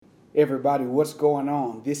Everybody, what's going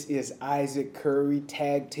on? This is Isaac Curry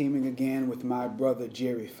tag teaming again with my brother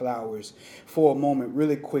Jerry Flowers. For a moment,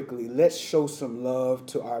 really quickly, let's show some love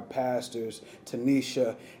to our pastors,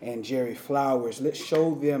 Tanisha and Jerry Flowers. Let's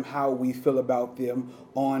show them how we feel about them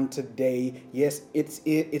on today. Yes,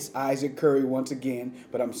 it's Isaac Curry once again,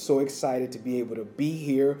 but I'm so excited to be able to be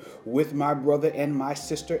here with my brother and my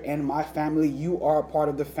sister and my family. You are a part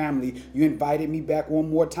of the family. You invited me back one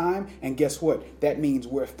more time, and guess what? That means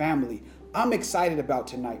we're family. I'm excited about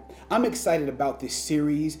tonight. I'm excited about this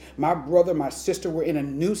series. My brother, my sister, we're in a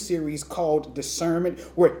new series called Discernment.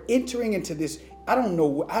 We're entering into this. I don't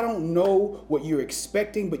know what you're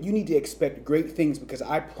expecting, but you need to expect great things, because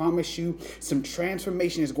I promise you some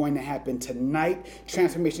transformation is going to happen tonight.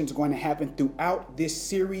 Transformation is going to happen throughout this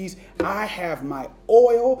series. I have my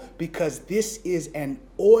oil because this is an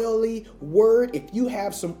oily word. If you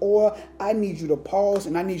have some oil, I need you to pause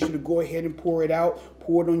and I need you to go ahead and pour it out.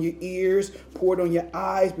 Pour it on your ears, pour it on your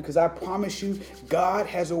eyes, because I promise you, God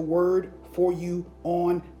has a word for you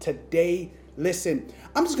on today. Listen,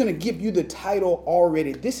 I'm just going to give you the title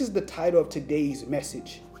already. This is the title of today's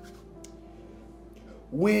message.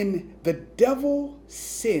 When the devil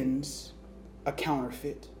sends a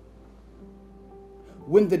counterfeit.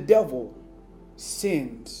 When the devil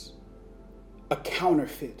sends a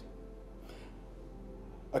counterfeit.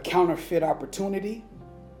 A counterfeit opportunity.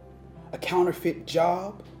 A counterfeit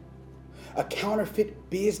job. A counterfeit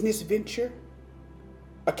business venture.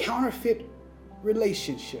 A counterfeit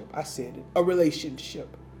relationship. I said it. A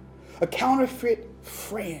relationship. A counterfeit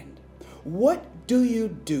friend. What do you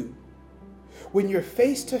do when you're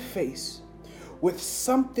face to face with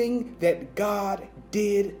something that God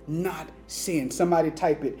did not send? Somebody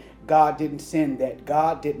type it. God didn't send that.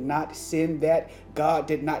 God did not send that. God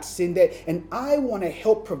did not send that. And I want to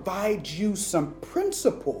help provide you some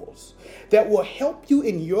principles that will help you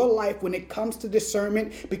in your life when it comes to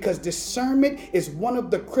discernment, because discernment is one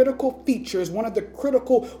of the critical features, one of the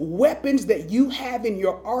critical weapons that you have in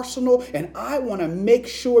your arsenal. And I want to make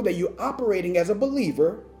sure that you're operating as a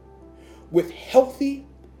believer with healthy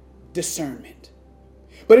discernment.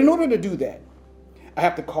 But in order to do that, I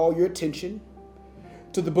have to call your attention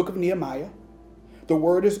to the book of Nehemiah. The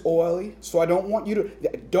word is oily, so I don't want you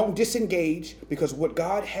to, don't disengage, because what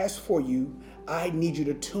God has for you, I need you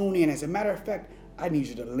to tune in. As a matter of fact, I need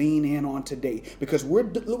you to lean in on today, because we're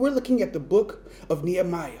looking at the book of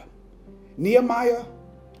Nehemiah. Nehemiah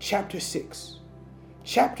chapter 6.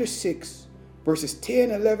 Chapter 6, verses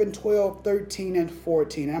 10, 11, 12, 13, and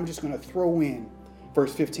 14. And I'm just going to throw in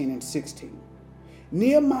verse 15 and 16.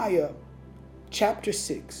 Nehemiah chapter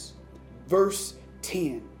 6, verse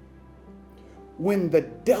 10. When the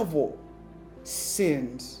devil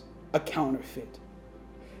sends a counterfeit.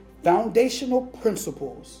 Foundational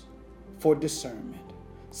principles for discernment.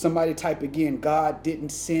 Somebody type again, God didn't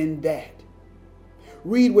send that.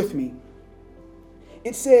 Read with me.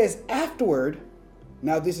 It says, afterward,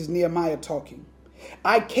 now this is Nehemiah talking,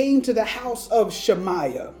 I came to the house of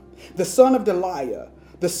Shemaiah, the son of Deliah,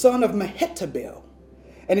 the son of Mehetabel.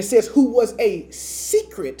 And it says, who was a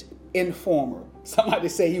secret informer. Somebody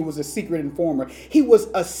say he was a secret informer. He was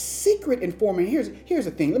a secret informer. Here's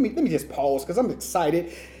the thing. Let me just pause, because I'm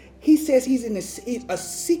excited. He says he's a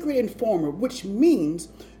secret informer, which means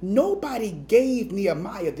nobody gave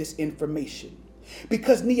Nehemiah this information.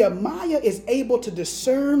 Because Nehemiah is able to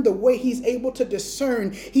discern the way he's able to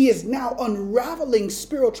discern, he is now unraveling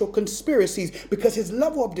spiritual conspiracies because his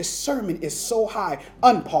level of discernment is so high.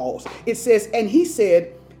 Unpause. It says, and he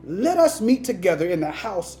said, let us meet together in the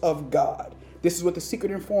house of God. This is what the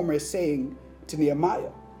secret informer is saying to Nehemiah.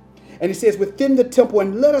 And he says, within the temple,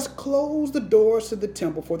 and let us close the doors to the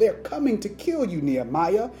temple, for they're coming to kill you,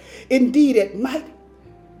 Nehemiah. Indeed, at night,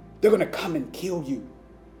 they're going to come and kill you.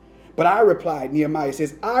 But I replied, Nehemiah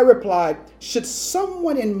says, I replied, should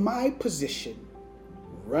someone in my position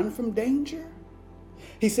run from danger?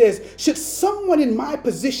 He says, should someone in my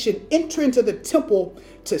position enter into the temple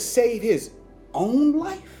to save his own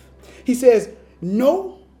life? He says,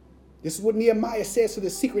 no. This is what Nehemiah says to the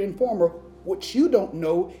secret informer. What you don't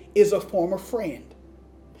know is a former friend.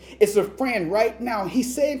 It's a friend right now.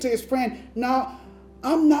 He's saying to his friend, no,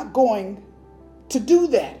 I'm not going to do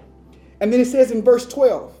that. And then it says in verse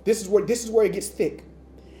 12, this is where it gets thick.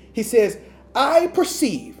 He says, I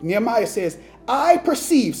perceive. Nehemiah says, I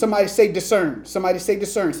perceive. Somebody say discern. Somebody say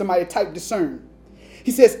discern. Somebody type discern. He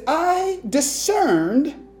says, I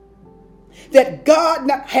discerned that God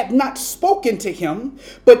had not spoken to him,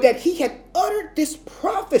 but that he had uttered this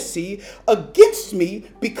prophecy against me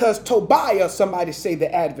because Tobiah, somebody say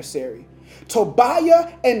the adversary,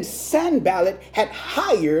 Tobiah and Sanballat had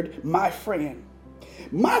hired my friend.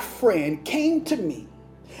 My friend came to me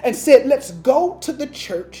and said, let's go to the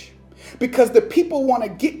church because the people want to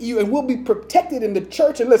get you and we'll be protected in the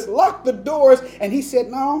church and let's lock the doors. And he said,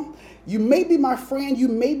 no, you may be my friend. You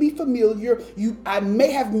may be familiar. I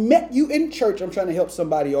may have met you in church. I'm trying to help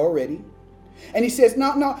somebody already. And he says,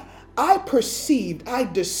 no, I perceived, I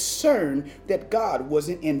discerned that God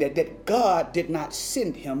wasn't in that God did not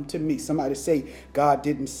send him to me. Somebody say, God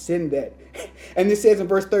didn't send that. And it says in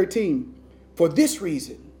verse 13, for this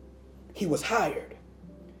reason, he was hired,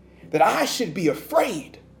 that I should be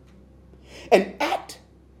afraid and act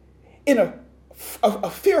in a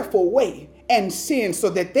fearful way and sin, so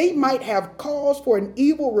that they might have cause for an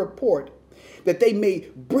evil report that they may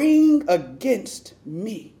bring against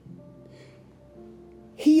me.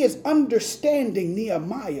 He is understanding,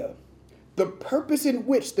 Nehemiah, the purpose in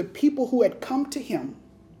which the people who had come to him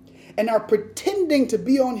and are pretending to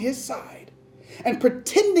be on his side and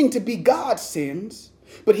pretending to be God's sins,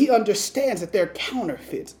 but he understands that they're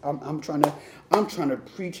counterfeits. I'm trying to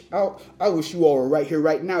preach out. I wish you all were right here,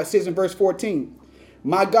 right now. It says in verse 14,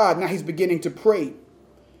 my God, now he's beginning to pray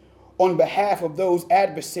on behalf of those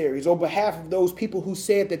adversaries, on behalf of those people who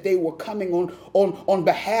said that they were coming on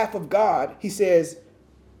behalf of God. He says,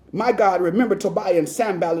 my God, remember Tobiah and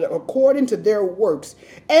Sanballat according to their works,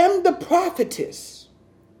 and the prophetess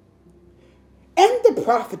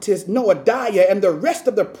Noadiah and the rest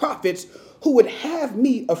of the prophets who would have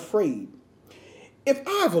me afraid. If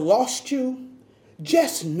I've lost you,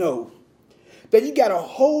 just know that you got a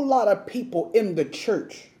whole lot of people in the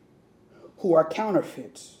church who are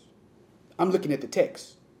counterfeits. I'm looking at the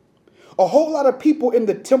text. A whole lot of people in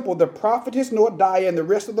the temple, the prophetess Noadiah and the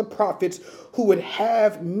rest of the prophets who would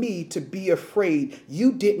have me to be afraid.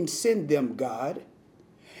 You didn't send them, God.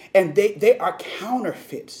 And they are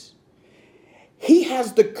counterfeits. He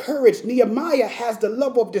has the courage. Nehemiah has the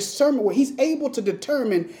level of discernment where he's able to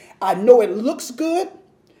determine, I know it looks good.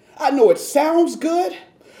 I know it sounds good.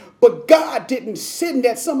 But God didn't send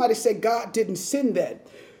that. Somebody say God didn't send that.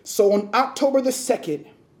 So on October the 2nd,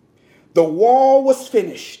 the wall was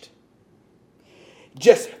finished.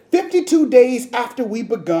 Just 52 days after we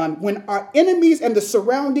begun, when our enemies and the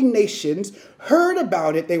surrounding nations heard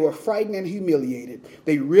about it, they were frightened and humiliated.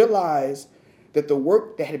 They realized that the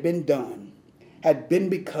work that had been done had been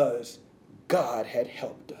because God had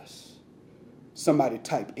helped us. Somebody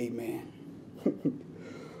type amen.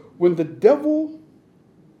 When the devil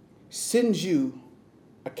sends you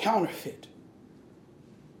a counterfeit,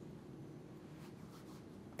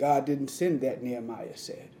 God didn't send that, Nehemiah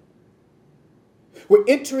said. We're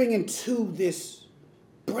entering into this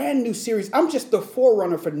brand new series. I'm just the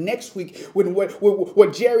forerunner for next week when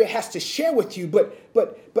what Jerry has to share with you. But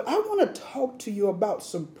I want to talk to you about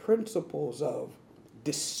some principles of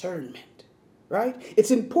discernment, right?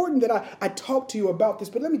 It's important that I talk to you about this,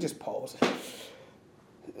 but let me just pause.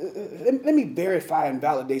 Let me verify and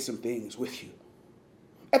validate some things with you.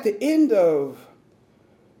 At the end of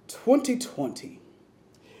 2020,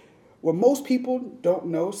 what most people don't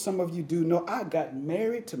know, some of you do know, I got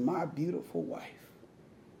married to my beautiful wife.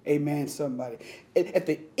 Amen, somebody.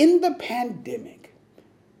 In the pandemic,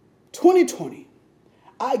 2020,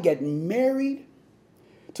 I got married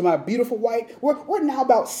to my beautiful wife. We're now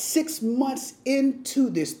about 6 months into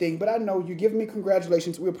this thing, but I know you're giving me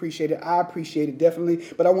congratulations. We appreciate it. I appreciate it, definitely.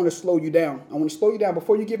 But I want to slow you down. I want to slow you down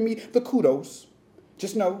before you give me the kudos.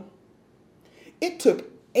 Just know, it took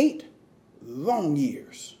 8 long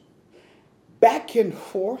years. Back and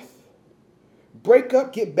forth, break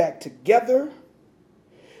up, get back together,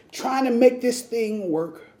 trying to make this thing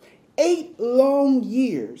work. 8 long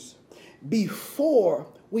years before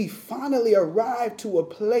we finally arrived to a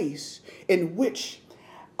place in which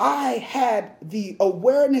I had the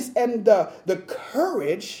awareness and the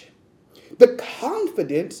courage, the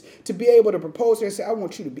confidence to be able to propose to her and say, I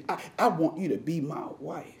want you to be my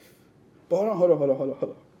wife. But hold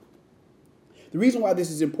on. The reason why this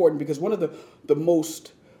is important, because one of the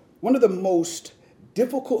most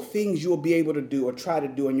difficult things you'll be able to do or try to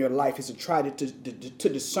do in your life is to try to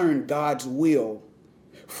discern God's will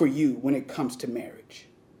for you when it comes to marriage.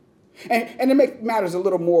 And to make matters a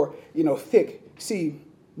little more, thick, see,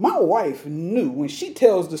 my wife knew when she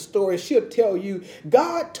tells the story, she'll tell you,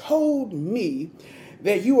 God told me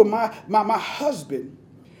that you were my husband.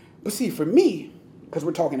 But see, for me, because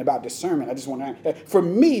we're talking about discernment, I just want to, for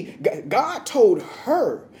me, God told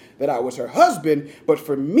her that I was her husband, but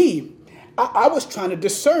for me, I was trying to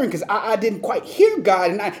discern because I didn't quite hear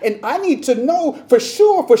God. And I need to know for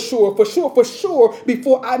sure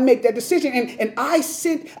before I make that decision. And I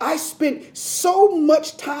spent so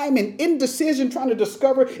much time in indecision trying to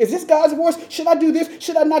discover, is this God's voice? Should I do this?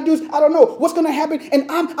 Should I not do this? I don't know. What's going to happen? And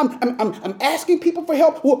I'm asking people for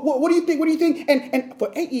help. What do you think? What do you think? And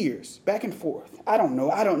for 8 years, back and forth. I don't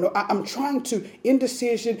know. I'm trying to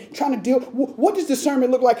indecision, trying to deal. What does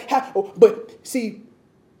discernment look like? But see,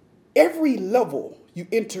 every level you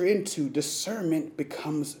enter into, discernment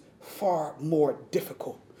becomes far more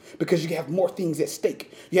difficult because you have more things at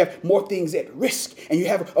stake. You have more things at risk, and you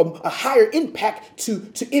have a higher impact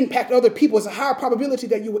to impact other people. It's a higher probability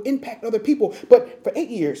that you will impact other people. But for 8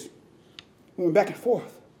 years, we went back and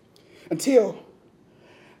forth until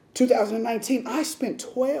 2019. I spent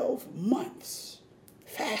 12 months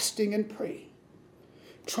fasting and praying,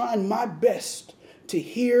 trying my best to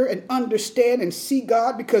hear and understand and see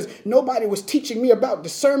God, because nobody was teaching me about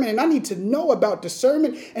discernment, and I need to know about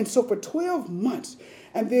discernment. And so for 12 months,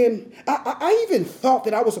 and then I even thought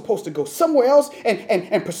that I was supposed to go somewhere else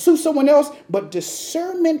and pursue someone else, but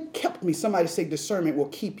discernment kept me. Somebody say discernment will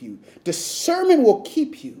keep you. Discernment will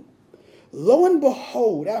keep you. Lo and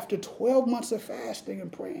behold, after 12 months of fasting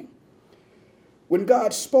and praying, when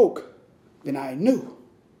God spoke, then I knew.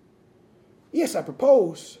 Yes, I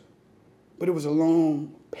proposed, but it was a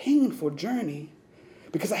long, painful journey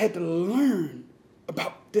because I had to learn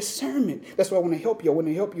about discernment. That's why I want to help you. I want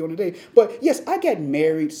to help you on today. But yes, I got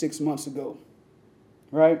married 6 months ago,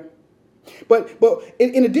 right? But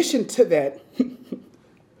in addition to that,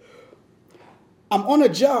 I'm on a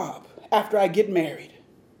job after I get married.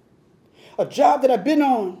 A job that I've been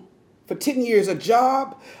on for 10 years, a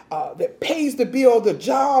job that pays the bill, the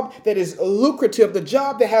job that is lucrative, the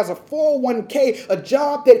job that has a 401k, a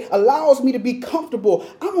job that allows me to be comfortable.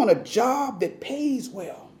 I'm on a job that pays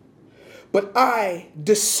well. But I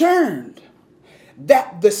discerned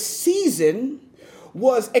that the season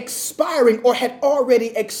was expiring or had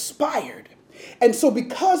already expired. And so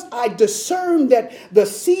because I discerned that the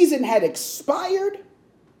season had expired,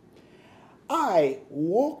 I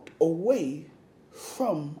walked away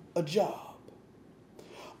from a job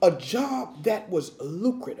that was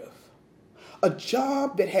lucrative, a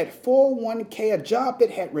job that had 401k, a job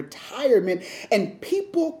that had retirement, and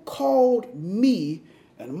people called me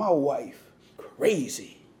and my wife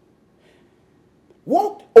crazy.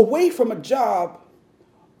 Walked away from a job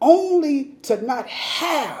only to not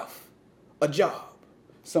have a job.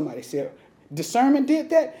 Somebody said, discernment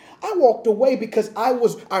did that? I walked away because I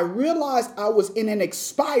realized I was in an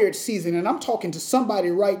expired season. And I'm talking to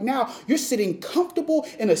somebody right now. You're sitting comfortable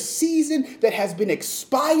in a season that has been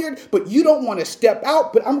expired, but you don't want to step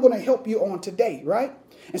out. But I'm going to help you on today, right?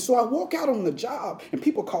 And so I walk out on the job, and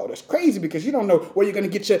people called us crazy because you don't know where you're going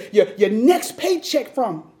to get your next paycheck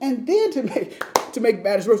from. And then to make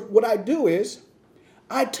matters worse, what I do is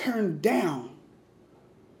I turn down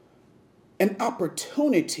an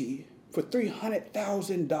opportunity for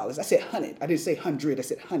 $300,000. I said 100. I didn't say 100. I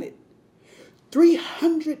said 100.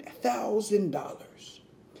 $300,000.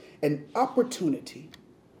 An opportunity.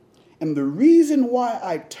 And the reason why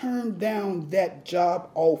I turned down that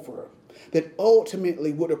job offer that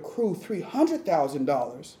ultimately would accrue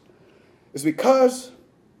 $300,000 is because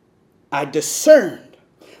I discerned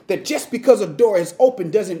that just because a door is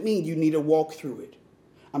open doesn't mean you need to walk through it.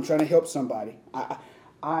 I'm trying to help somebody.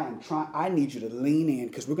 I need you to lean in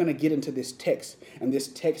because we're going to get into this text, and this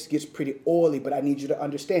text gets pretty oily, but I need you to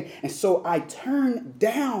understand. And so I turned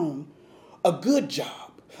down a good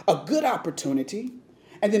job, a good opportunity.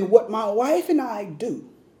 And then what my wife and I do,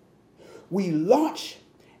 we launch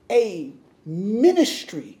a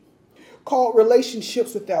ministry called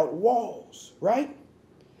Relationships Without Walls, right?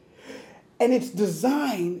 And it's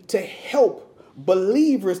designed to help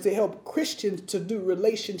believers, to help Christians to do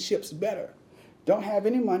relationships better. Don't have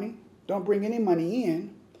any money, don't bring any money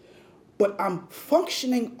in, but I'm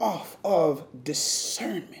functioning off of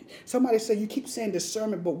discernment. Somebody say, you keep saying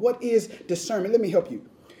discernment, but what is discernment? Let me help you.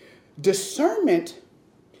 Discernment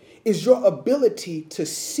is your ability to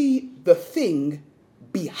see the thing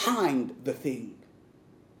behind the thing.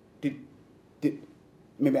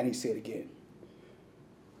 Maybe I need to say it again.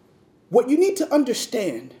 What you need to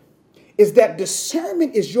understand is that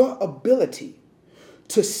discernment is your ability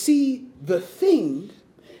to see the thing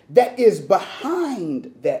that is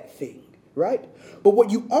behind that thing, right? But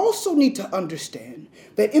what you also need to understand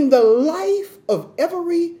that in the life of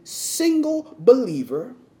every single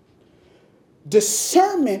believer,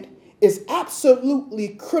 discernment is absolutely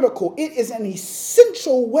critical. It is an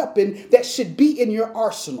essential weapon that should be in your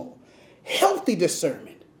arsenal. Healthy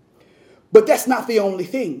discernment. But that's not the only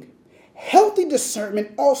thing. healthy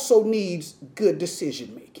discernment also needs good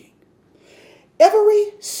decision making.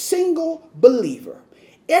 Every single believer,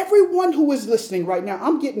 everyone who is listening right now,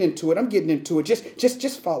 I'm getting into it.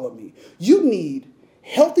 Just follow me. You need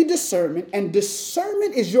healthy discernment, and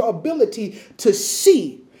discernment is your ability to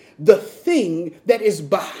see the thing that is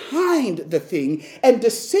behind the thing. And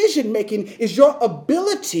decision making is your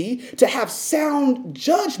ability to have sound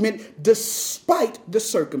judgment despite the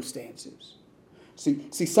circumstances.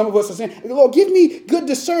 See, some of us are saying, Lord, give me good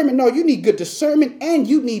discernment. No, you need good discernment and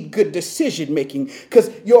you need good decision making,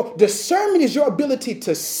 because your discernment is your ability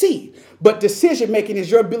to see, but decision making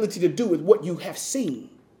is your ability to do with what you have seen.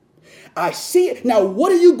 I see it. Now,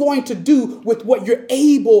 what are you going to do with what you're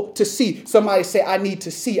able to see? Somebody say, I need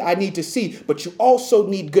to see, but you also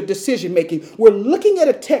need good decision making. We're looking at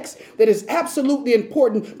a text that is absolutely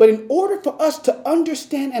important, but in order for us to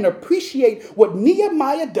understand and appreciate what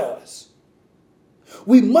Nehemiah does,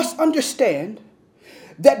 we must understand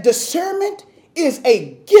that discernment is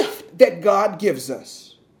a gift that God gives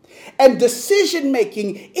us, and decision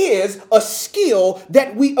making is a skill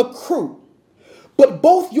that we accrue. But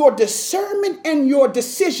both your discernment and your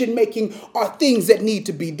decision making are things that need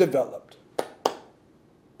to be developed.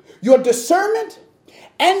 Your discernment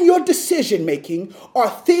and your decision making are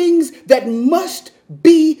things that must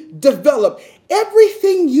be developed.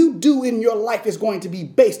 Everything you do in your life is going to be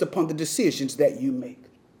based upon the decisions that you make.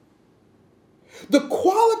 The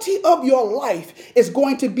quality of your life is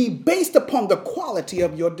going to be based upon the quality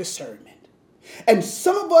of your discernment. And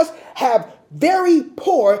some of us have very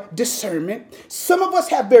poor discernment. Some of us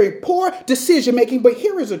have very poor decision making. But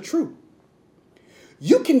here is a truth.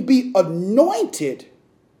 You can be anointed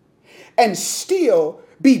and still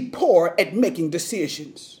be poor at making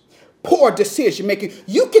decisions. Poor decision making.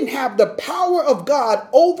 You can have the power of God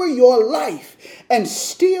over your life and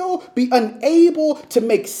still be unable to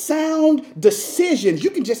make sound decisions. You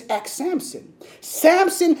can just ask Samson.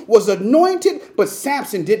 Samson was anointed, but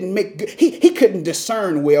Samson didn't make good. He couldn't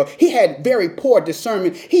discern well. He had very poor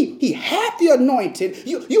discernment. He had the anointed.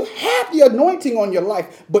 You have the anointing on your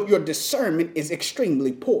life, but your discernment is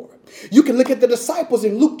extremely poor. You can look at the disciples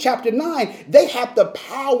in Luke chapter 9. They had the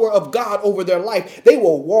power of God over their life. They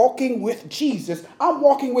were walking with Jesus. I'm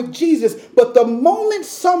walking with Jesus. But the moment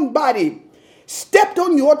somebody stepped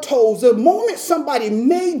on your toes, the moment somebody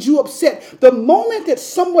made you upset, the moment that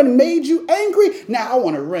someone made you angry, now I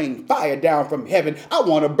want to rain fire down from heaven. I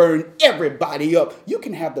want to burn everybody up. You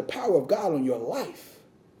can have the power of God on your life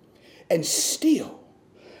and still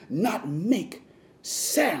not make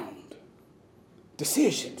sound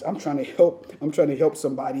decisions. I'm trying to help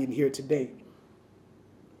somebody in here today.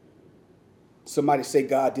 Somebody say,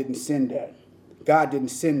 God didn't send that. God didn't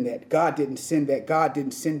send that. God didn't send that. God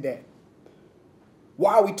didn't send that.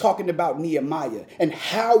 Why are we talking about Nehemiah? And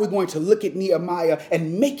how are we going to look at Nehemiah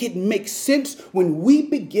and make it make sense when we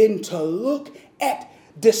begin to look at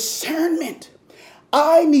discernment?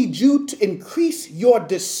 I need you to increase your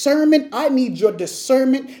discernment. I need your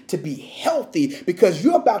discernment to be healthy, because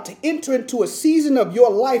you're about to enter into a season of your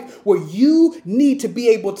life where you need to be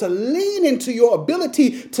able to lean into your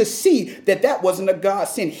ability to see that that wasn't a God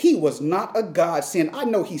sin. He was not a God sin. I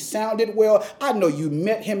know he sounded well. I know you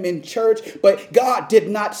met him in church, but God did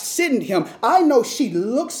not send him. I know she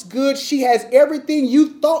looks good. She has everything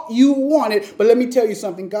you thought you wanted. But let me tell you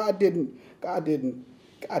something. God didn't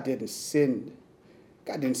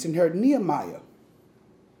send her.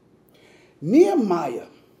 Nehemiah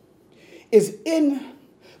is in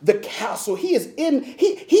the castle. He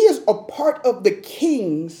is a part of the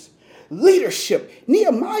king's leadership.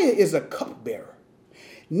 Nehemiah is a cupbearer.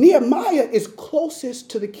 Nehemiah is closest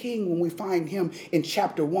to the king when we find him in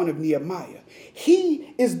chapter 1 of Nehemiah.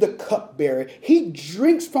 He is the cupbearer. He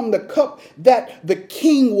drinks from the cup that the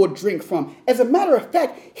king will drink from. As a matter of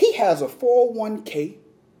fact, he has a 401k.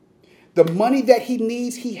 The money that he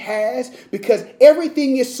needs, he has, because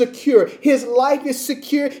everything is secure. His life is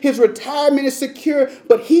secure. His retirement is secure.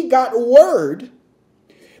 But he got word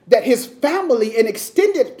that his family and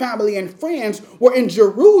extended family and friends were in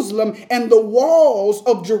Jerusalem, and the walls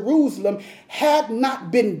of Jerusalem had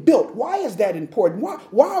not been built. Why is that important?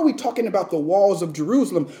 Why are we talking about the walls of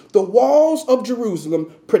Jerusalem? The walls of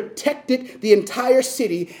Jerusalem protected the entire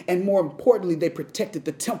city, and more importantly, they protected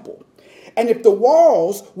the temple. And if the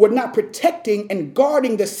walls were not protecting and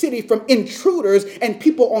guarding the city from intruders and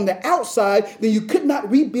people on the outside, then you could not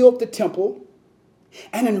rebuild the temple.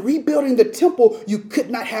 And in rebuilding the temple, you could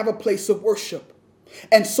not have a place of worship.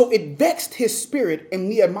 And so it vexed his spirit in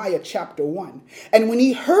Nehemiah chapter 1. And when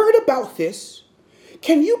he heard about this,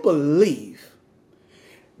 can you believe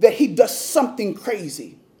that he does something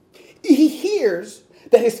crazy? He hears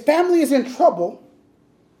that his family is in trouble,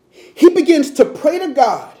 he begins to pray to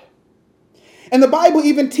God. And the Bible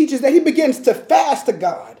even teaches that he begins to fast to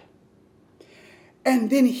God. And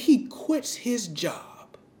then he quits his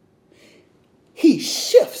job. He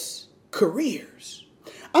shifts careers.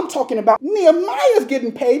 I'm talking about Nehemiah's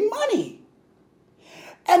getting paid money.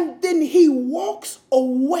 And then he walks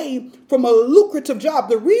away from a lucrative job.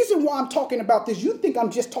 The reason why I'm talking about this, you think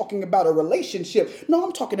I'm just talking about a relationship. No,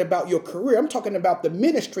 I'm talking about your career. I'm talking about the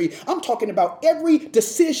ministry. I'm talking about every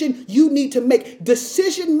decision you need to make.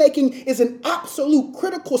 Decision making is an absolute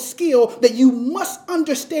critical skill that you must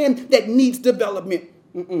understand that needs development.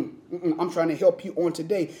 I'm trying to help you on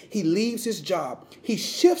today. He leaves his job. He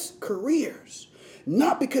shifts careers,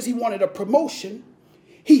 not because he wanted a promotion.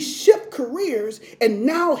 He shifted careers, and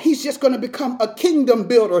now he's just going to become a kingdom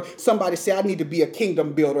builder. Somebody say, I need to be a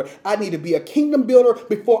kingdom builder. I need to be a kingdom builder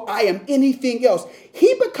before I am anything else.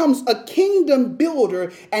 He becomes a kingdom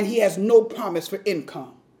builder, and he has no promise for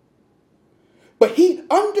income. But he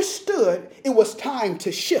understood it was time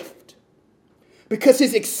to shift because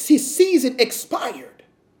his season expired.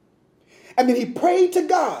 And then he prayed to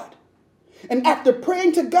God. And after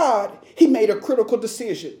praying to God, he made a critical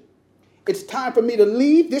decision. It's time for me to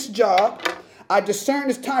leave this job. I discern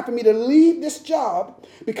it's time for me to leave this job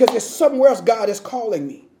because there's somewhere else God is calling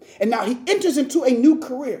me. And now he enters into a new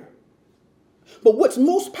career. But what's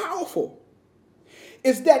most powerful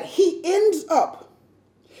is that he ends up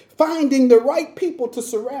finding the right people to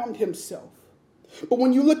surround himself. But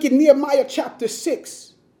when you look at Nehemiah chapter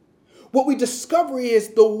 6, what we discover is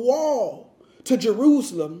the wall to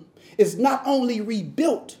Jerusalem is not only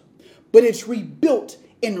rebuilt, but it's rebuilt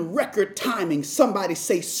in record timing. Somebody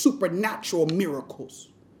say supernatural miracles.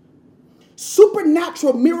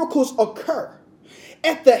 Supernatural miracles occur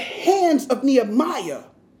at the hands of Nehemiah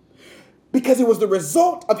because it was the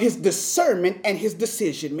result of his discernment and his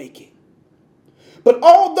decision making. But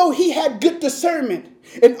although he had good discernment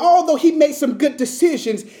and although he made some good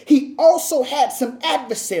decisions, he also had some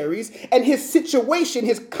adversaries, and his situation,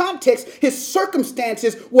 his context, his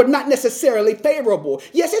circumstances were not necessarily favorable.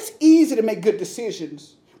 Yes, it's easy to make good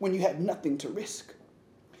decisions when you have nothing to risk.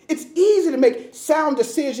 It's easy to make sound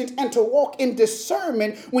decisions and to walk in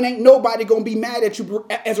discernment when ain't nobody going to be mad at you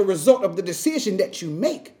as a result of the decision that you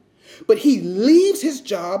make. But he leaves his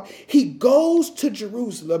job, he goes to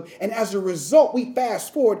Jerusalem, and as a result, we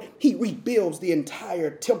fast forward, he rebuilds the entire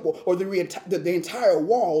temple or the entire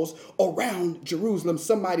walls around Jerusalem.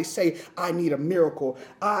 Somebody say, I need a miracle.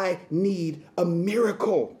 I need a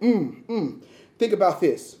miracle. Think about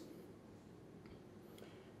this.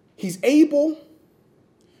 He's able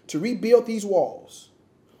to rebuild these walls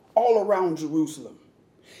all around Jerusalem.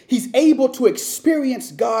 He's able to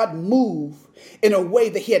experience God move in a way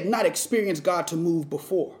that he had not experienced God to move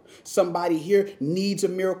before. Somebody here needs a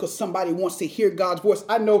miracle. Somebody wants to hear God's voice.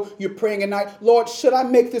 I know you're praying at night. Lord, should I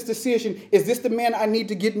make this decision? Is this the man I need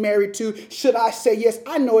to get married to? Should I say yes?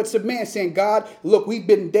 I know it's a man saying, God, look, we've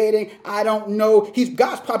been dating. I don't know.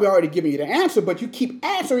 God's probably already given you the answer, but you keep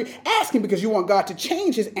asking because you want God to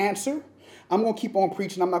change his answer. I'm going to keep on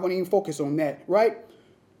preaching. I'm not going to even focus on that, right?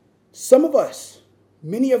 Some of us,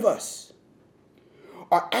 many of us,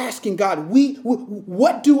 are asking God,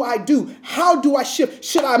 what do I do? How do I shift?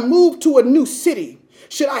 Should I move to a new city?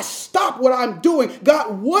 Should I stop what I'm doing?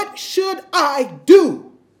 God, what should I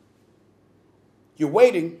do? You're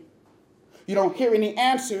waiting. You don't hear any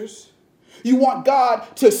answers. You want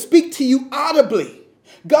God to speak to you audibly.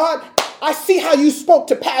 God, I see how you spoke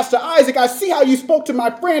to Pastor Isaac. I see how you spoke to my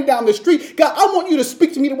friend down the street. God, I want you to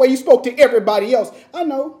speak to me the way you spoke to everybody else. I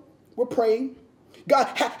know, we're praying. God,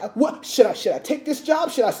 what should I take this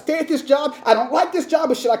job? Should I stay at this job? I don't like this job,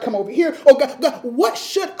 but should I come over here? Oh God, what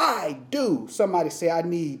should I do? Somebody say, I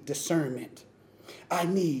need discernment. I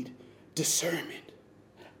need discernment.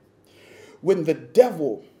 When the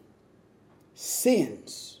devil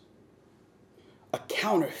sends a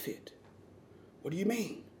counterfeit, what do you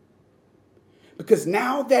mean? Because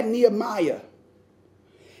now that Nehemiah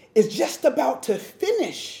is just about to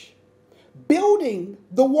finish building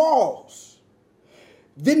the walls,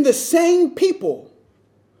 then the same people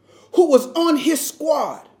who was on his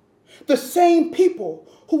squad, the same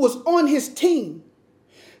people who was on his team,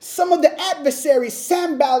 some of the adversaries,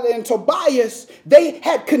 Sanballat and Tobias, they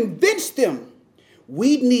had convinced them,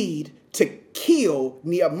 we need to kill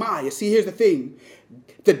Nehemiah. See, here's the thing.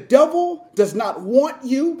 The devil does not want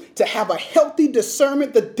you to have a healthy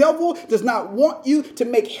discernment. The devil does not want you to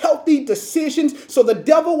make healthy decisions. So the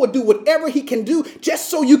devil will do whatever he can do just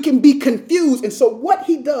so you can be confused. And so what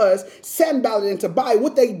he does, Sanballat and Tobiah,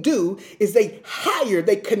 what they do is they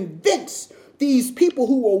convince these people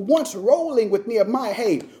who were once rolling with Nehemiah,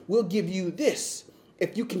 hey, we'll give you this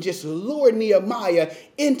if you can just lure Nehemiah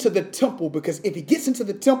into the temple, because if he gets into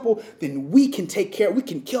the temple, then we can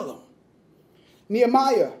kill him.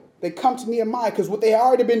 Nehemiah, they come to Nehemiah because what they had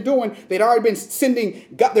already been doing, they'd already been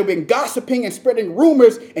they've been gossiping and spreading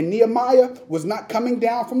rumors, and Nehemiah was not coming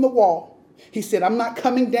down from the wall. He said, I'm not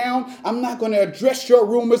coming down. I'm not going to address your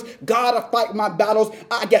rumors. God will fight my battles.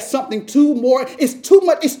 I got something It's too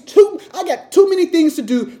much. I got too many things to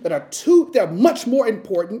do that are much more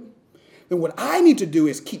important. And what I need to do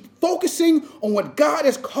is keep focusing on what God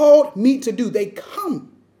has called me to do. They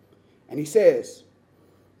come. And he says,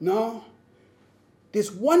 no,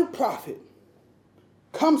 this one prophet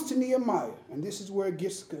comes to Nehemiah. And this is where it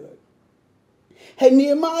gets good. Hey,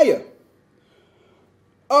 Nehemiah,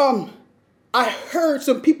 I heard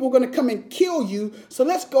some people are going to come and kill you. So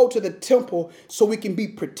let's go to the temple so we can be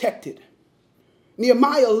protected.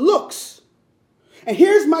 Nehemiah looks. And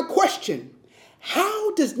here's my question.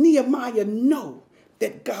 How does Nehemiah know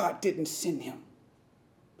that God didn't send him?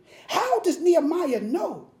 How does Nehemiah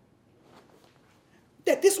know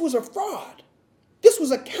that this was a fraud? This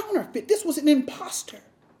was a counterfeit. This was an imposter.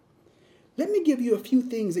 Let me give you a few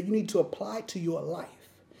things that you need to apply to your life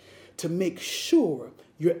to make sure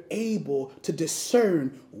you're able to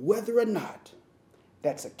discern whether or not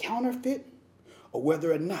that's a counterfeit or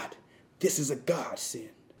whether or not this is a God sin.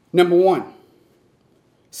 Number one,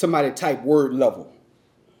 somebody type word level.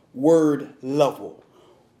 Word level.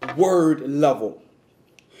 Word level.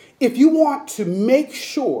 If you want to make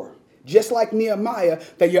sure, just like Nehemiah,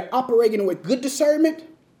 that you're operating with good discernment,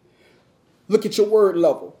 look at your word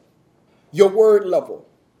level. Your word level.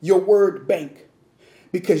 Your word bank.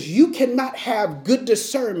 Because you cannot have good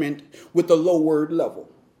discernment with a low word level.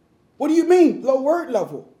 What do you mean, low word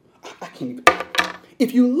level? I can't even.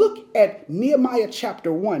 If you look at Nehemiah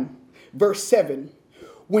chapter 1, verse 7,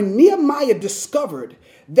 when Nehemiah discovered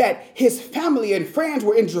that his family and friends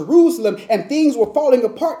were in Jerusalem and things were falling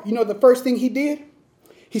apart, you know the first thing he did?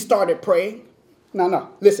 He started praying. No,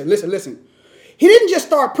 listen. He didn't just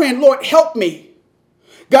start praying, Lord, help me.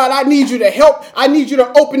 God, I need you to help. I need you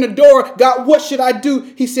to open the door. God, what should I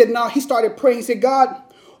do? He said, no, he started praying. He said, God,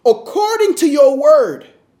 according to your word,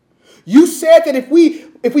 you said that if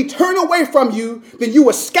we turn away from you, then you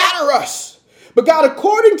will scatter us. But God,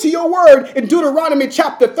 according to your word in Deuteronomy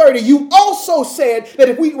chapter 30, you also said that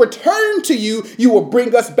if we return to you, you will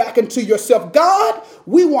bring us back into yourself. God,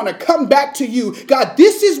 we want to come back to you. God,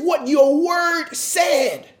 this is what your word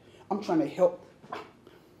said. I'm trying to help.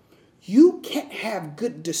 You can't have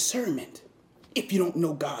good discernment if you don't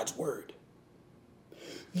know God's word.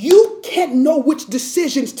 You can't know which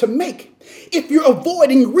decisions to make if you're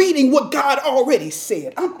avoiding reading what God already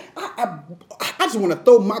said. I just want to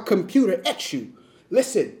throw my computer at you.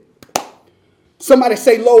 Listen, somebody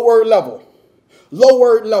say low word level. Low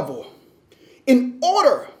word level. In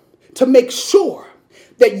order to make sure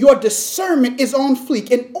that your discernment is on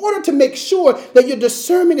fleek, in order to make sure that your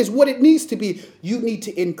discernment is what it needs to be, you need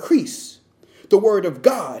to increase the word of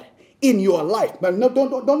God in your life. But no,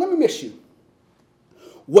 don't let me miss you.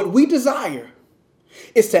 What we desire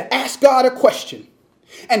is to ask God a question,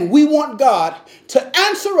 and we want God to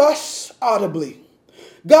answer us audibly.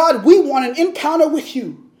 God, we want an encounter with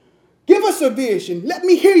you. Give us a vision. Let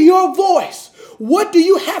me hear your voice. What do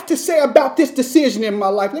you have to say about this decision in my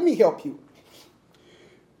life? Let me help you.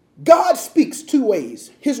 God speaks two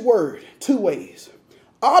ways. His word, two ways.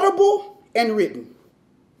 Audible and written.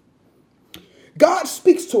 God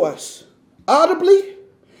speaks to us audibly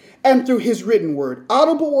and through his written word.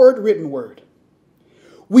 Audible word, written word.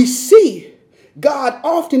 We see God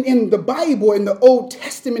often in the Bible, in the Old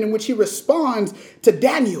Testament, in which he responds to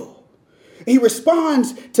Daniel. He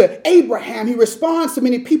responds to Abraham. He responds to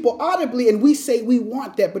many people audibly, and we say we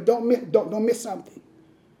want that, but don't miss something.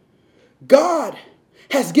 God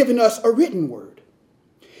has given us a written word.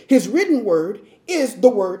 His written word is the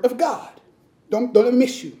word of God. Don't let me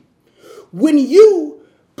miss you. When you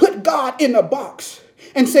put God in a box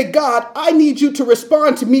and say, God, I need you to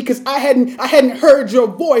respond to me because I hadn't heard your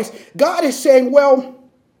voice, God is saying, well,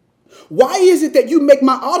 why is it that you make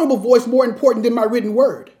my audible voice more important than my written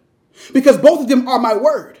word? Because both of them are my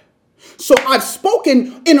word. So I've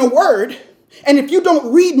spoken in a word, and if you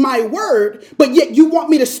don't read my word, but yet you want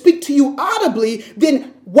me to speak to you audibly,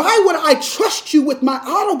 then why would I trust you with my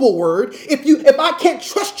audible word if I can't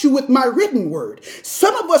trust you with my written word?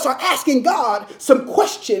 Some of us are asking God some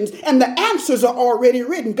questions and the answers are already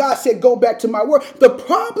written. God said, go back to my word. The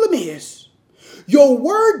problem is your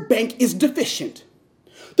word bank is deficient.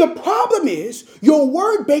 The problem is your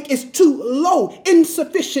word bank is too low,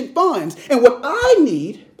 insufficient funds. And what I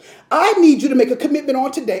need I need you to make a commitment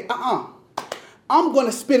on today. I'm going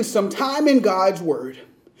to spend some time in God's word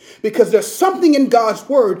because there's something in God's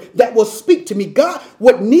word that will speak to me. God,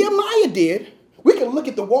 what Nehemiah did, we can look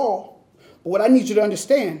at the wall, but what I need you to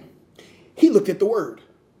understand, he looked at the word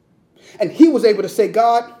and he was able to say,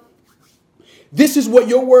 God, this is what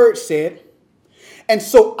your word said. And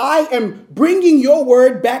so I am bringing your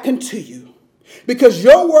word back unto you because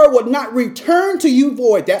your word will not return to you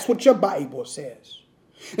void. That's what your Bible says.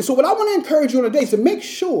 And so what I want to encourage you on today is to make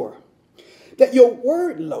sure that your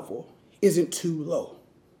word level isn't too low.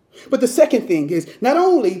 But the second thing is not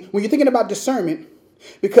only when you're thinking about discernment,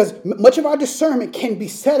 because much of our discernment can be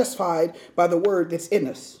satisfied by the word that's in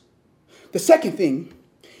us. The second thing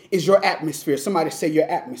is your atmosphere. Somebody say your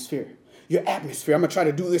atmosphere. Your atmosphere. I'm going to try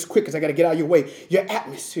to do this quick because I got to get out of your way. Your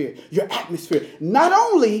atmosphere. Your atmosphere. Not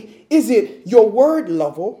only is it your word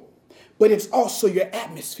level, but it's also your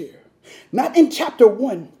atmosphere. Not in chapter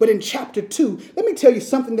 1, but in chapter 2. Let me tell you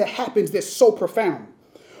something that happens that's so profound.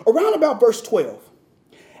 Around about verse 12.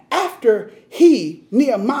 After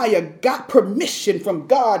Nehemiah, got permission from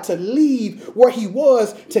God to leave where he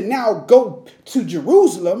was to now go to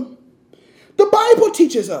Jerusalem, the Bible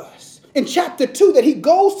teaches us in chapter 2 that he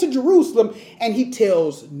goes to Jerusalem and he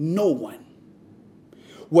tells no one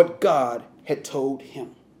what God had told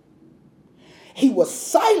him. He was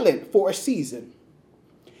silent for a season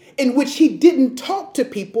in which he didn't talk to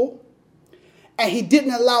people and he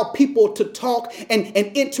didn't allow people to talk and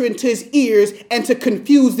enter into his ears and to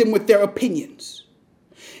confuse them with their opinions.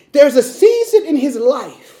 There's a season in his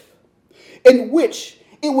life in which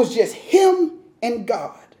it was just him and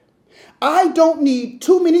God. I don't need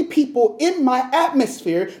too many people in my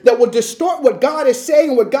atmosphere that will distort what God is saying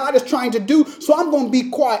and what God is trying to do. So I'm going to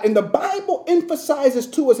be quiet. And the Bible emphasizes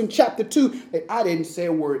to us in chapter 2 that I didn't say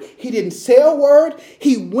a word. He didn't say a word.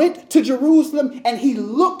 He went to Jerusalem and he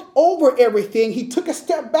looked over everything. He took a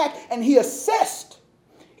step back and he assessed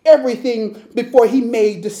everything before he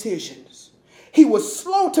made decisions. He was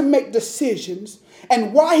slow to make decisions.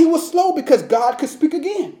 And why he was slow? Because God could speak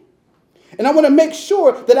again. And I want to make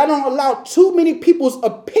sure that I don't allow too many people's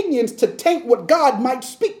opinions to taint what God might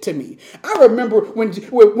speak to me. I remember when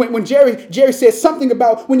Jerry said something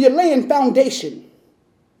about when you're laying foundation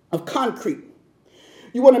of concrete,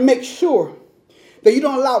 you want to make sure that you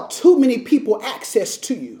don't allow too many people access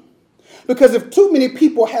to you. Because if too many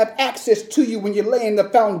people have access to you when you're laying the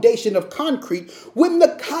foundation of concrete, when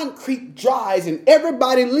the concrete dries and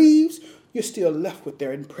everybody leaves, you're still left with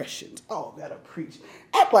their impressions. Oh, that'll preach.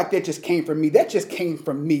 Act like that just came from me. That just came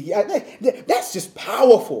from me. That's just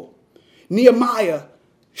powerful. Nehemiah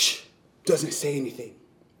doesn't say anything.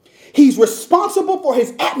 He's responsible for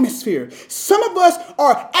his atmosphere. Some of us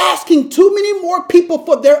are asking too many more people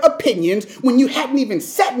for their opinions when you haven't even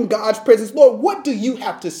sat in God's presence. Lord, what do you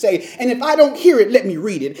have to say? And if I don't hear it, let me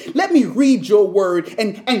read it. Let me read your word.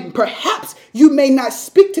 And perhaps you may not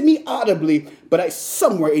speak to me audibly, but it's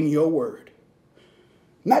somewhere in your word.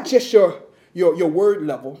 Not just your word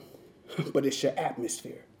level, but it's your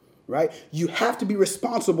atmosphere. Right? You have to be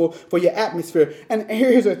responsible for your atmosphere. And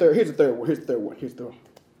here's the third one.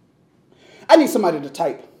 I need somebody to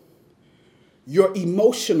type your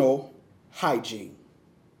emotional hygiene.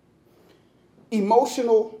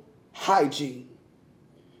 Emotional hygiene.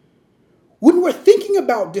 When we're thinking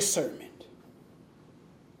about discernment,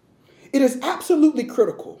 it is absolutely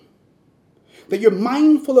critical that you're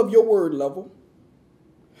mindful of your word level.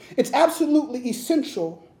 It's absolutely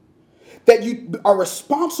essential that you are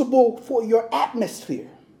responsible for your atmosphere.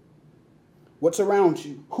 What's around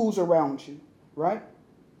you? Who's around you? Right?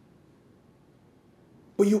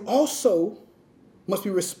 But you also must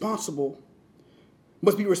be responsible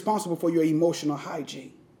for your emotional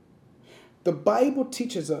hygiene. The Bible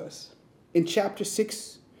teaches us in chapter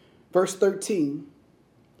 6, verse 13,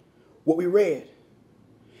 what we read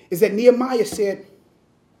is that Nehemiah said,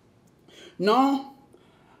 no,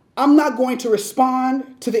 I'm not going to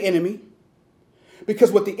respond to the enemy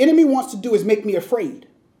because what the enemy wants to do is make me afraid.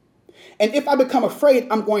 And if I become afraid,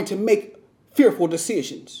 I'm going to make fearful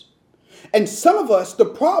decisions. And some of us, the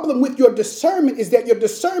problem with your discernment is that your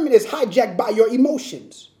discernment is hijacked by your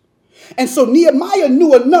emotions. And so Nehemiah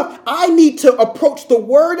knew enough. I need to approach the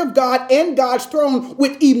word of God and God's throne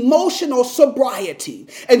with emotional sobriety.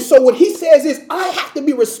 And so what he says is, I have to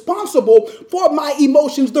be responsible for my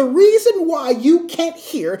emotions. The reason why you can't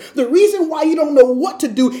hear, the reason why you don't know what to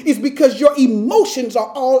do is because your emotions are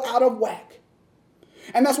all out of whack.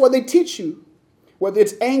 And that's why they teach you, whether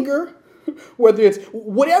it's anger, whether it's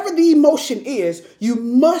whatever the emotion is, you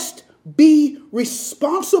must be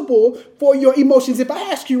responsible for your emotions. If I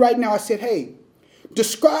ask you right now, I said, hey,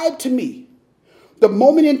 describe to me The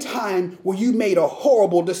moment in time where you made a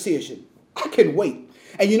horrible decision. I can wait.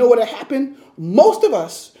 And you know what happened? Most of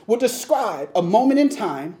us will describe a moment in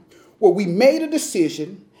time where we made a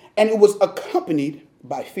decision and it was accompanied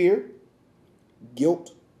by fear,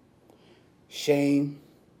 guilt, shame,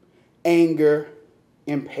 anger,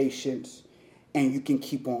 impatience, and you can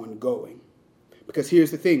keep on going. Because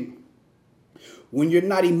here's the thing. When you're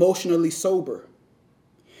not emotionally sober,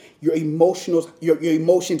 your emotions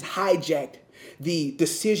hijacked the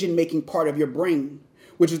decision-making part of your brain,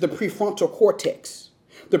 which is the prefrontal cortex.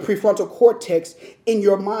 The prefrontal cortex in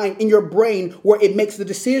your mind, in your brain, where it makes the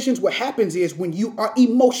decisions. What happens is when you are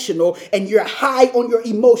emotional and you're high on your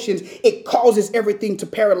emotions, it causes everything to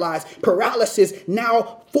paralyze. Paralysis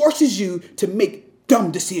now forces you to make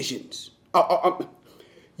dumb decisions.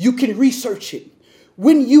 You can research it.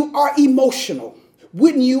 When you are emotional,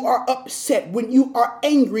 when you are upset, when you are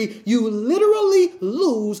angry, you literally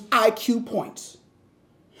lose IQ points.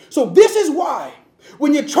 So this is why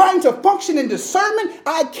when you're trying to function in discernment,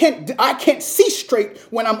 I can't see straight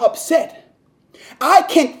when I'm upset. I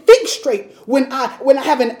can't think straight when I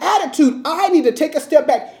have an attitude. I need to take a step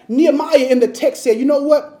back. Nehemiah in the text said, you know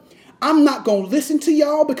what? I'm not going to listen to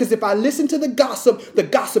y'all, because if I listen to the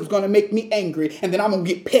gossip's going to make me angry, and then I'm going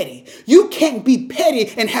to get petty. You can't be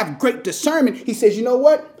petty and have great discernment. He says, you know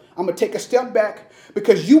what? I'm going to take a step back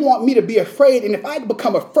because you want me to be afraid. And if I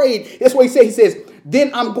become afraid, that's what he said. He says, then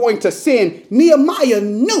I'm going to sin. Nehemiah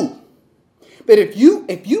knew that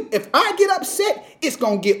if I get upset, it's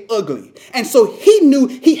going to get ugly. And so he knew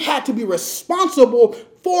he had to be responsible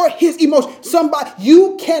for his emotions.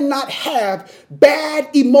 You cannot have bad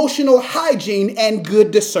emotional hygiene and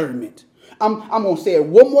good discernment. I'm going to say it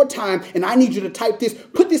one more time, and I need you to type this.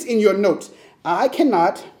 Put this in your notes. I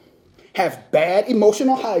cannot have bad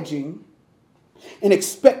emotional hygiene and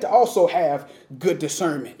expect to also have good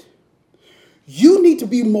discernment. You need to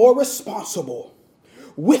be more responsible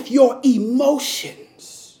with your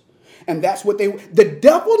emotions. And that's what the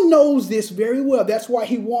devil knows this very well. That's why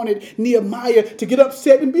he wanted Nehemiah to get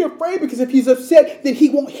upset and be afraid, because if he's upset, then he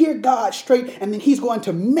won't hear God straight, and then he's going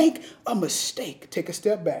to make a mistake. Take a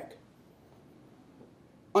step back.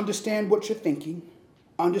 Understand what you're thinking.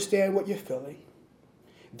 Understand what you're feeling.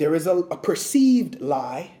 There is a perceived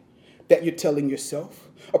lie that you're telling yourself,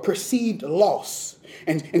 a perceived loss.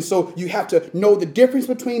 And so you have to know the difference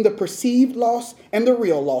between the perceived loss and the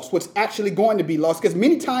real loss, what's actually going to be lost. Because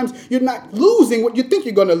many times you're not losing what you think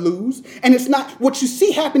you're going to lose. And it's not what you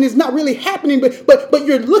see happen is not really happening, but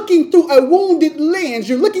you're looking through a wounded lens.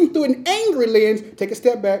 You're looking through an angry lens. Take a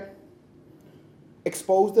step back.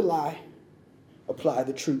 Expose the lie. Apply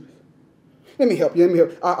the truth. Let me help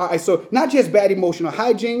you. All right, so not just bad emotional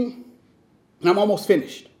hygiene. And I'm almost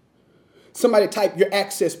finished. Somebody type your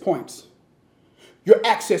access points. Your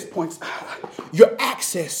access points. Your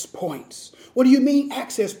access points. What do you mean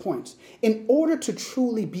access points? In order to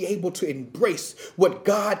truly be able to embrace what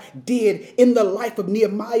God did in the life of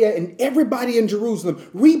Nehemiah and everybody in Jerusalem,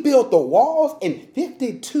 rebuild the walls in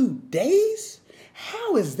 52 days?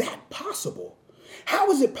 How is that possible? How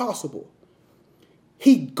is it possible?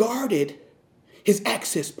 He guarded his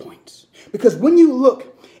access points. Because when you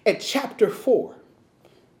look at chapter 4,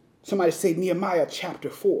 somebody say Nehemiah chapter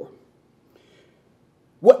 4.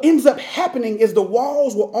 What ends up happening is the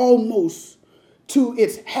walls were almost to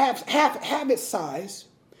its half its size.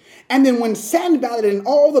 And then when Sanballat and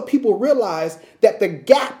all the people realized that the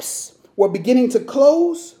gaps were beginning to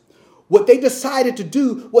close, what they decided to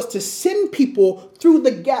do was to send people through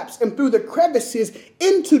the gaps and through the crevices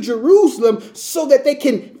into Jerusalem so that they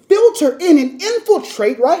can filter in and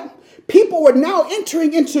infiltrate, right? People were now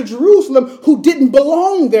entering into Jerusalem who didn't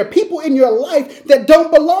belong there. People in your life that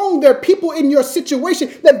don't belong there. People in your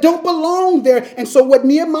situation that don't belong there. And so what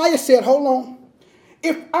Nehemiah said, hold on.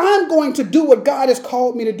 If I'm going to do what God has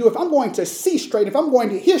called me to do, if I'm going to see straight, if I'm going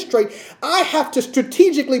to hear straight, I have to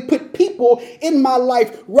strategically put people in my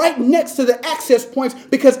life right next to the access points,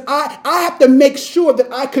 because I have to make sure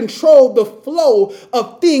that I control the flow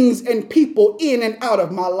of things and people in and out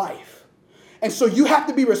of my life. And so you have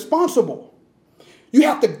to be responsible. You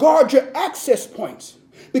have to guard your access points,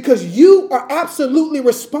 because you are absolutely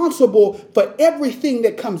responsible for everything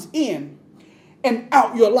that comes in and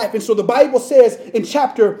out your life. And so the Bible says in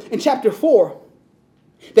chapter 4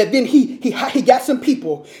 that then he got some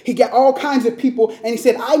people. He got all kinds of people, and he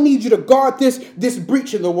said, I need you to guard this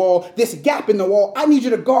breach in the wall, this gap in the wall. I need you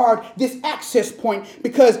to guard this access point,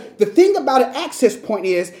 because the thing about an access point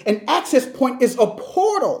is a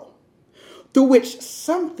portal through which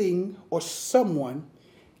something or someone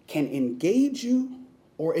can engage you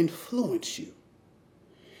or influence you.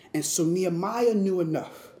 And so Nehemiah knew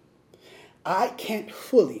enough. I can't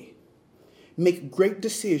fully make great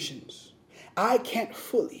decisions. I can't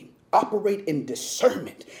fully operate in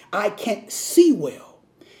discernment. I can't see well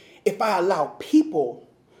if I allow people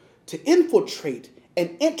to infiltrate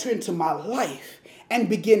and enter into my life and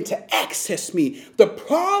begin to access me. The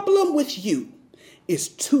problem with you is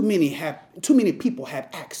too many people have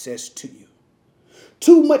access to you.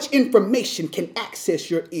 Too much information can access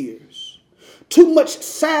your ears. Too much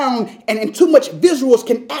sound and too much visuals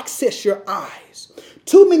can access your eyes.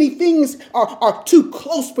 Too many things are too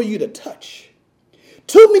close for you to touch.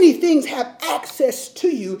 Too many things have access to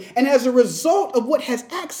you, and as a result of what has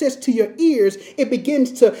access to your ears, it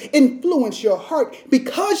begins to influence your heart.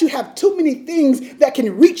 Because you have too many things that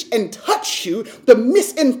can reach and touch you, the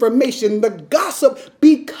misinformation, the gossip,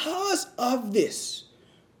 because of this,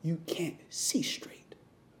 you can't see straight.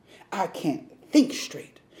 I can't think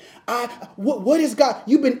straight. What is God?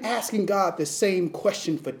 You've been asking God the same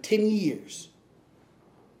question for 10 years.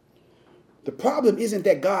 The problem isn't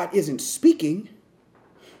that God isn't speaking.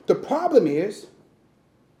 The problem is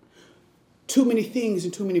too many things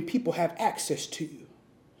and too many people have access to you.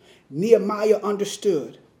 Nehemiah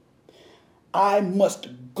understood, I must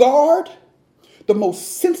guard the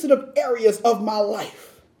most sensitive areas of my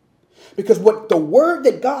life, because what the word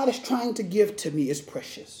that God is trying to give to me is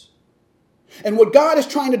precious. And what God is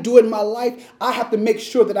trying to do in my life, I have to make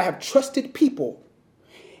sure that I have trusted people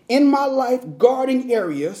in my life guarding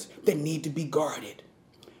areas that need to be guarded.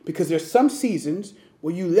 Because there's some seasons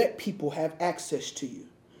where you let people have access to you.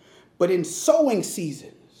 But in sowing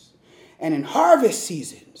seasons and in harvest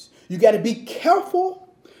seasons, you got to be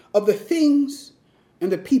careful of the things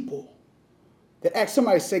and the people that act.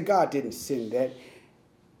 Somebody say, God didn't send that.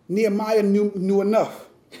 Nehemiah knew enough.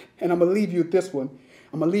 And I'm going to leave you with this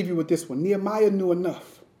one. Nehemiah knew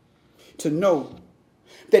enough to know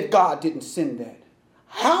that God didn't send that.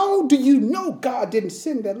 How do you know God didn't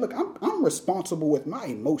send that? Look, I'm responsible with my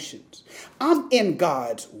emotions. I'm in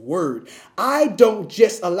God's word. I don't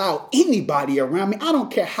just allow anybody around me. I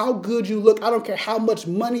don't care how good you look. I don't care how much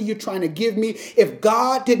money you're trying to give me. If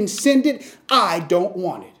God didn't send it, I don't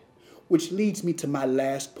want it. Which leads me to my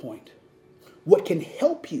last point. What can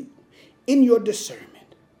help you in your discernment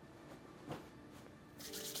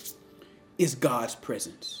is God's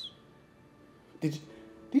presence. Did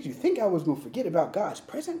you think I was going to forget about God's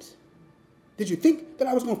presence? Did you think that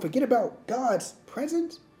I was going to forget about God's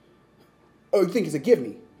presence? Or you think it's a give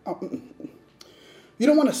me? You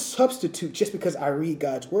don't want to substitute just because I read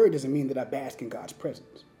God's word doesn't mean that I bask in God's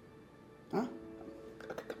presence. Huh?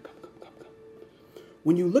 Come.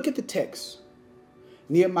 When you look at the text,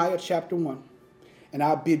 Nehemiah chapter 1, and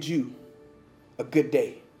I'll bid you a good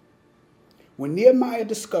day. When Nehemiah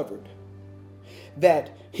discovered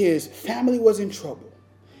that his family was in trouble,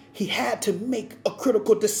 he had to make a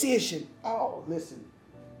critical decision. Oh, listen.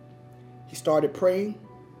 He started praying,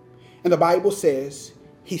 and the Bible says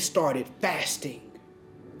he started fasting.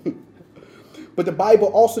 But the Bible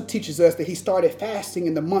also teaches us that he started fasting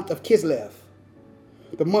in the month of Kislev.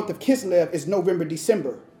 The month of Kislev is November,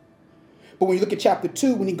 December. But when you look at chapter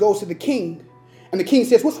 2, when he goes to the king, and the king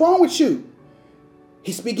says, what's wrong with you?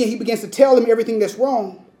 He begins to tell him everything that's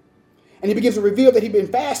wrong. And he begins to reveal that he'd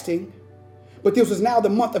been fasting. But this was now the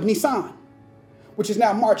month of Nisan, which is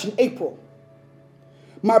now March and April.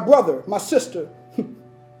 My brother, my sister,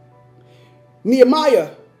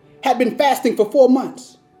 Nehemiah had been fasting for 4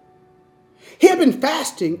 months. He had been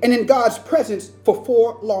fasting and in God's presence for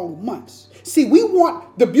 4 long months. See, we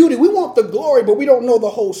want the beauty, we want the glory, but we don't know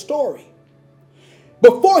the whole story.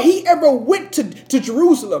 Before he ever went to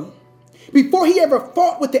Jerusalem, before he ever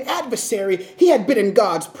fought with the adversary, he had been in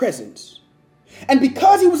God's presence. And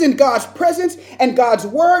because he was in God's presence and God's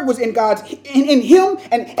word was in him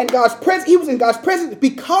and God's presence, he was in God's presence.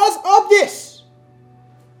 Because of this,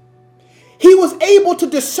 he was able to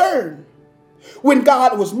discern when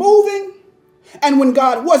God was moving and when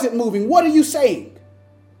God wasn't moving. What are you saying?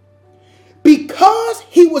 Because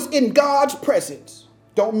he was in God's presence.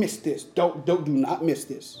 Don't miss this. Do not miss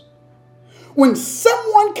this. When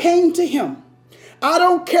someone came to him, I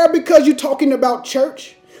don't care because you're talking about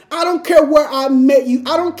church. I don't care where I met you.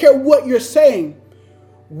 I don't care what you're saying.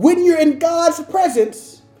 When you're in God's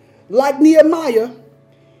presence, like Nehemiah,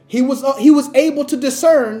 he was able to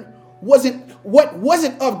discern what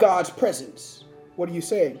wasn't of God's presence. What are you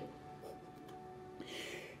saying?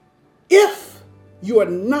 If you are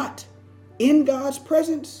not in God's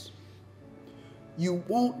presence, you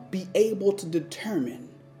won't be able to determine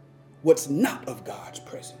what's not of God's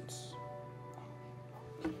presence.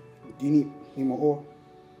 Do you need more oil?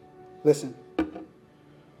 Listen.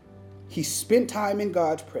 He spent time in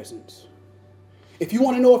God's presence. If you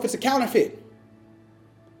want to know if it's a counterfeit,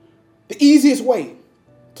 the easiest way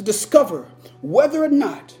to discover whether or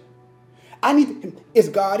not is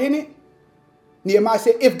God in it? Nehemiah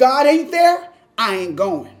said, if God ain't there, I ain't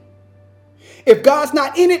going. If God's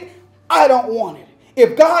not in it, I don't want it.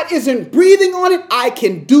 If God isn't breathing on it, I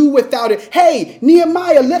can do without it. Hey,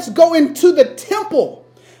 Nehemiah, let's go into the temple.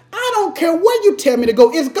 I don't care where you tell me to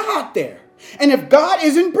go. Is God there? And if God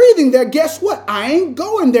isn't breathing there, guess what? I ain't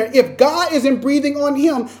going there. If God isn't breathing on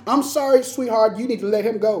him, I'm sorry, sweetheart, you need to let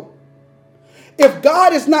him go. If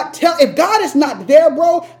God is not there,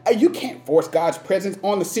 bro, you can't force God's presence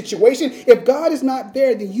on the situation. If God is not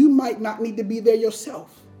there, then you might not need to be there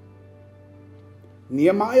yourself.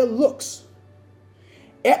 Nehemiah looks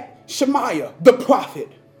at Shemaiah, the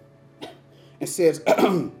prophet, and says,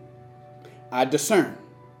 I discern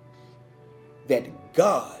that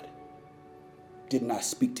God did not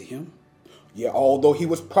speak to him. Yeah, although he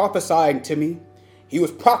was prophesying to me, he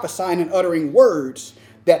was prophesying and uttering words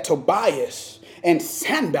that Tobias and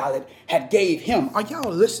Sanballat had gave him. Are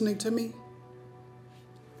y'all listening to me?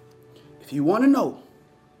 If you want to know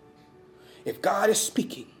if God is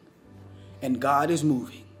speaking and God is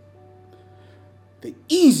moving, the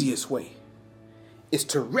easiest way is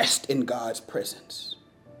to rest in God's presence.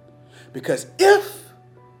 Because if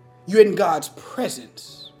you're in God's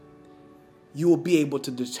presence, you will be able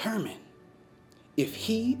to determine if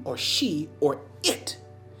he or she or it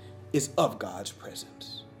is of God's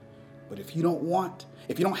presence. But if you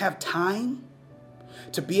don't have time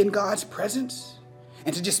to be in God's presence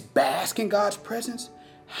and to just bask in God's presence,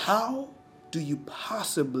 how do you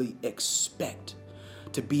possibly expect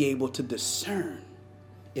to be able to discern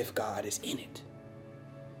if God is in it?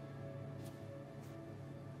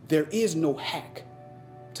 There is no hack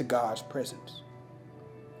to God's presence.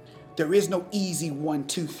 There is no easy 1,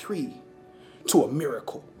 2, 3 to a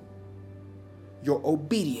miracle. Your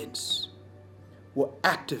obedience will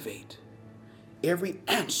activate every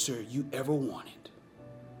answer you ever wanted.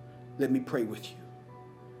 Let me pray with you.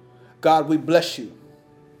 God, we bless you.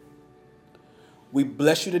 We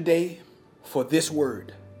bless you today for this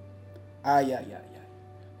word.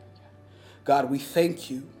 God, we thank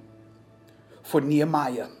you for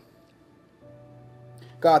Nehemiah.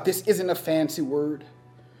 God, this isn't a fancy word.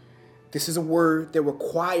 This is a word that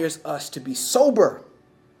requires us to be sober.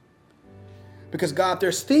 Because God,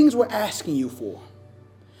 there's things we're asking you for.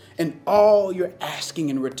 And all you're asking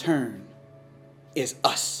in return is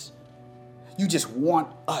us. You just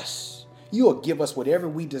want us. You will give us whatever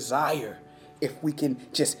we desire if we can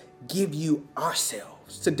just give you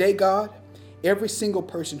ourselves. Today, God, every single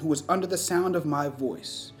person who is under the sound of my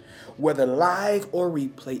voice, whether live or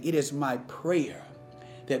replay, it is my prayer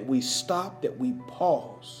that we stop, that we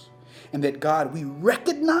pause, and that, God, we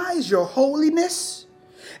recognize your holiness.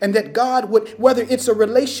 And that God would, whether it's a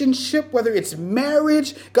relationship, whether it's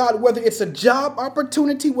marriage, God, whether it's a job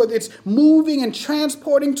opportunity, whether it's moving and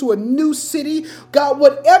transporting to a new city, God,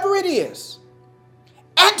 whatever it is,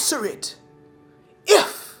 answer it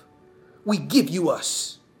if we give you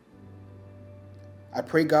us. I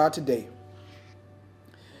pray, God, today,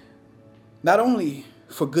 not only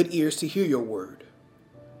for good ears to hear your word,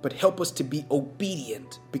 but help us to be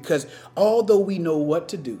obedient, because although we know what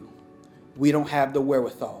to do, we don't have the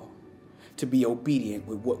wherewithal to be obedient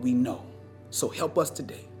with what we know. So help us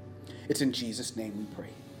today. It's in Jesus' name we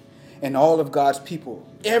pray. And all of God's people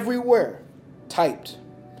everywhere typed,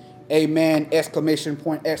 amen, exclamation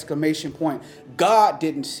point, exclamation point. God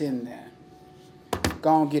didn't send that. Go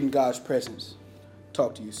on, get in God's presence.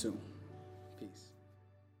 Talk to you soon.